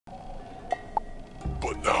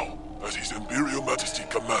But now, as His Imperial Majesty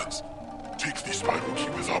commands, take the spiral key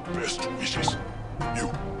with our best wishes. You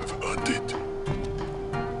have earned it.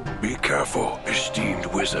 Be careful, esteemed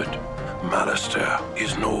wizard. Malastair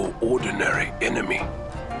is no ordinary enemy.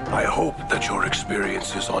 I hope that your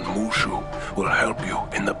experiences on Mushu will help you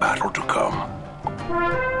in the battle to come.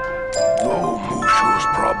 Though Mushu's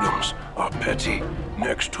problems are petty,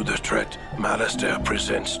 next to the threat Malastair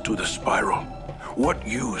presents to the spiral, what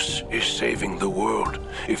use is saving the world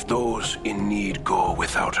if those in need go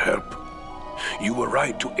without help? You were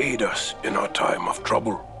right to aid us in our time of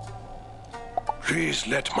trouble. Please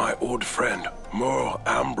let my old friend, Merle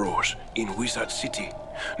Ambrose, in Wizard City,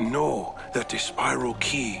 know that the spiral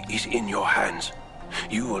key is in your hands.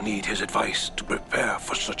 You will need his advice to prepare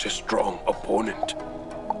for such a strong opponent.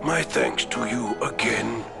 My thanks to you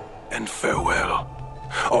again, and farewell.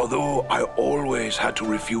 Although I always had to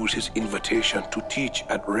refuse his invitation to teach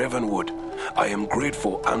at Ravenwood, I am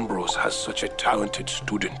grateful Ambrose has such a talented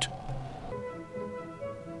student.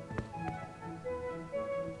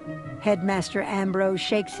 Headmaster Ambrose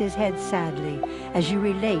shakes his head sadly as you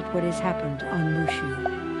relate what has happened on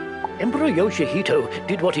Mushu. Emperor Yoshihito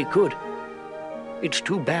did what he could. It's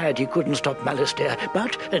too bad he couldn't stop Malastair,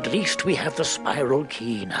 but at least we have the spiral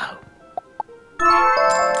key now.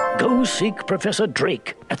 Go seek Professor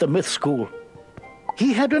Drake at the Myth School.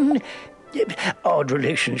 He had an odd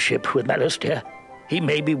relationship with Malastair. He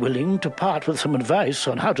may be willing to part with some advice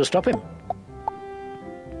on how to stop him.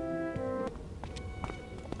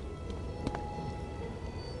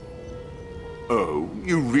 Oh,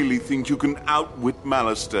 you really think you can outwit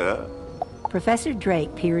Malastair? Professor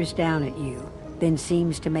Drake peers down at you, then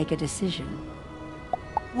seems to make a decision.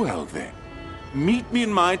 Well then, meet me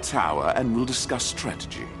in my tower and we'll discuss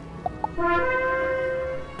strategy.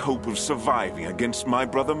 Hope of surviving against my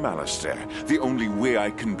brother Malastair. The only way I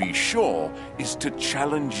can be sure is to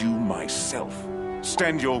challenge you myself.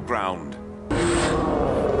 Stand your ground.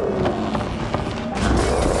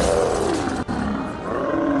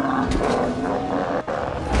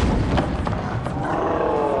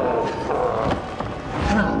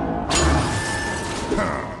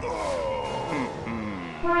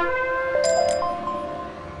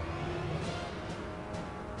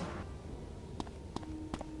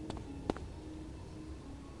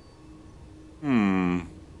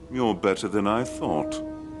 You're better than I thought.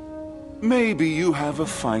 Maybe you have a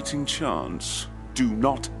fighting chance. Do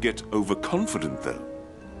not get overconfident, though.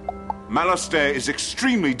 Malastair is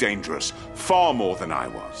extremely dangerous, far more than I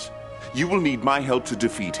was. You will need my help to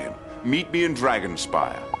defeat him. Meet me in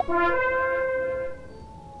Dragonspyre.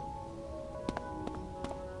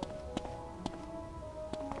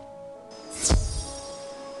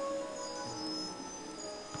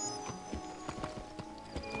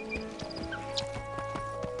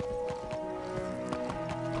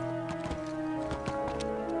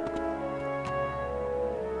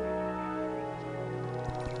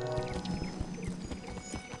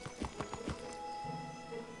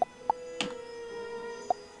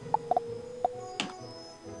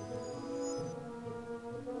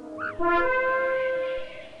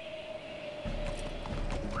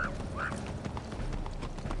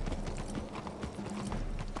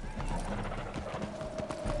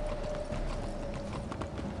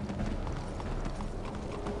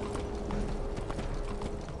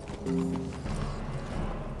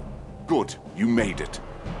 Good, you made it.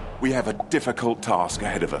 We have a difficult task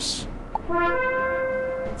ahead of us.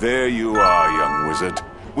 There you are, young wizard.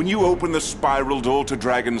 When you opened the spiral door to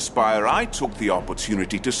Dragonspyre, I took the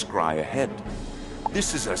opportunity to scry ahead.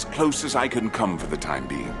 This is as close as I can come for the time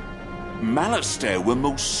being. Malastair will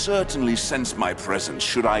most certainly sense my presence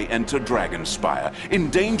should I enter Dragonspyre,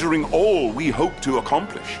 endangering all we hope to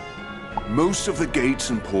accomplish. Most of the gates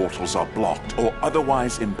and portals are blocked or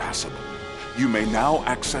otherwise impassable. You may now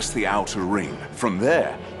access the outer ring. From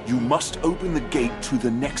there, you must open the gate to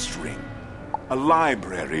the next ring. A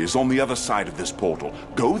library is on the other side of this portal.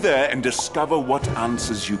 Go there and discover what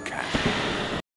answers you can.